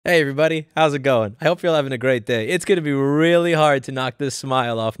Hey everybody, how's it going? I hope you're all having a great day. It's going to be really hard to knock this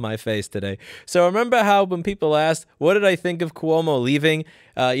smile off my face today. So remember how when people asked, what did I think of Cuomo leaving?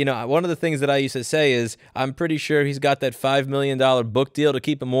 One of the things that I used to say is, I'm pretty sure he's got that $5 million book deal to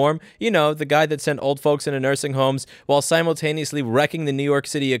keep him warm. You know, the guy that sent old folks into nursing homes while simultaneously wrecking the New York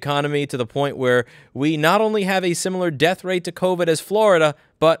City economy to the point where we not only have a similar death rate to COVID as Florida,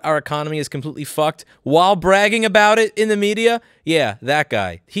 but our economy is completely fucked while bragging about it in the media. Yeah, that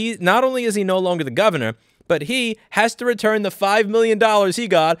guy. He not only is he no longer the governor, but he has to return the $5 million he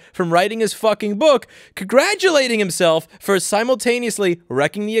got from writing his fucking book, congratulating himself for simultaneously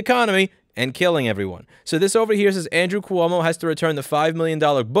wrecking the economy and killing everyone. So this over here says Andrew Cuomo has to return the $5 million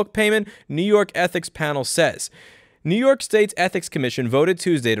book payment, New York ethics panel says. New York State's Ethics Commission voted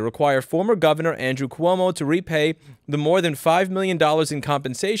Tuesday to require former Governor Andrew Cuomo to repay the more than $5 million in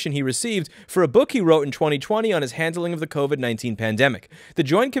compensation he received for a book he wrote in 2020 on his handling of the COVID-19 pandemic. The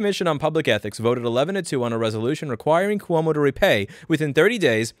Joint Commission on Public Ethics voted 11-2 on a resolution requiring Cuomo to repay, within 30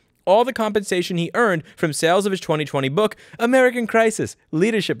 days, all the compensation he earned from sales of his 2020 book, American Crisis: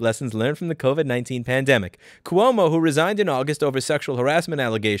 Leadership Lessons Learned from the COVID-19 Pandemic. Cuomo, who resigned in August over sexual harassment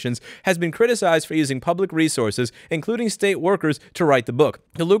allegations, has been criticized for using public resources, including state workers, to write the book.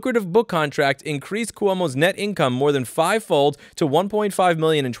 The lucrative book contract increased Cuomo's net income more than fivefold to $1.5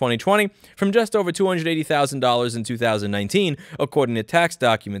 million in 2020 from just over $280,000 in 2019, according to tax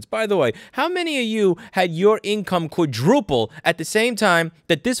documents. By the way, how many of you had your income quadruple at the same time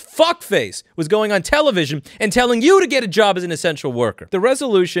that this fuckface was going on television and telling you to get a job as an essential worker? The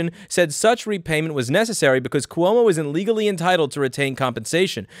resolution said such repayment was necessary because Cuomo isn't legally entitled to retain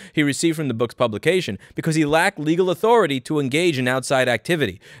compensation he received from the book's publication because he lacked legal authority to engage in outside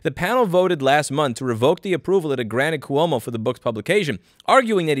activity. The panel voted last month to revoke the approval it had granted Cuomo for the book's publication,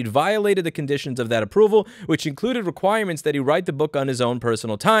 arguing that he'd violated the conditions of that approval, which included requirements that he write the book on his own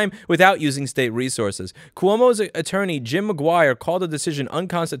personal time without using state resources. Cuomo's attorney, Jim McGuire, called the decision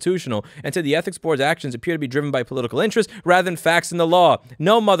unconstitutional and said the ethics board's actions appear to be driven by political interest rather than facts in the law.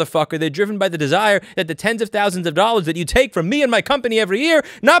 No, motherfucker, they're driven by the desire that the tens of thousands of dollars that you take from me and my company every year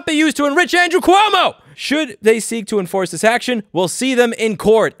not be used to enrich Andrew Cuomo. Should they seek to enforce this action, we'll see them in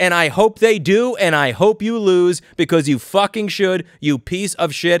court, and I hope they do, and I hope you lose, because you fucking should, you piece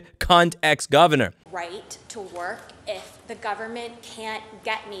of shit cunt ex-governor. Right to work if the government can't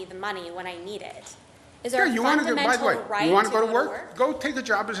get me the money when I need it. Is there a fundamental right you want to go to work? Go take a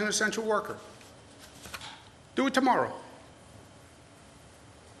job as an essential worker. Do it tomorrow.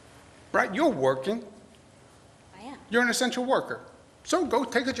 Right? You're working. I am. You're an essential worker. So go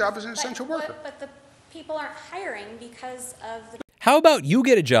take a job as an essential worker. But the people aren't hiring because of the... How about you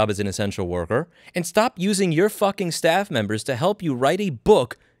get a job as an essential worker and stop using your fucking staff members to help you write a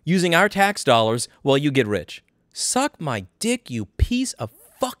book using our tax dollars while you get rich? Suck my dick, you piece of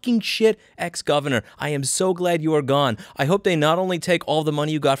fucking shit ex-governor. I am so glad you are gone. I hope they not only take all the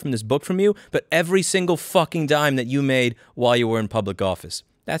money you got from this book from you, but every single fucking dime that you made while you were in public office.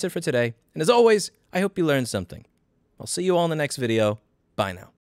 That's it for today. And as always, I hope you learned something. I'll see you all in the next video. Bye now.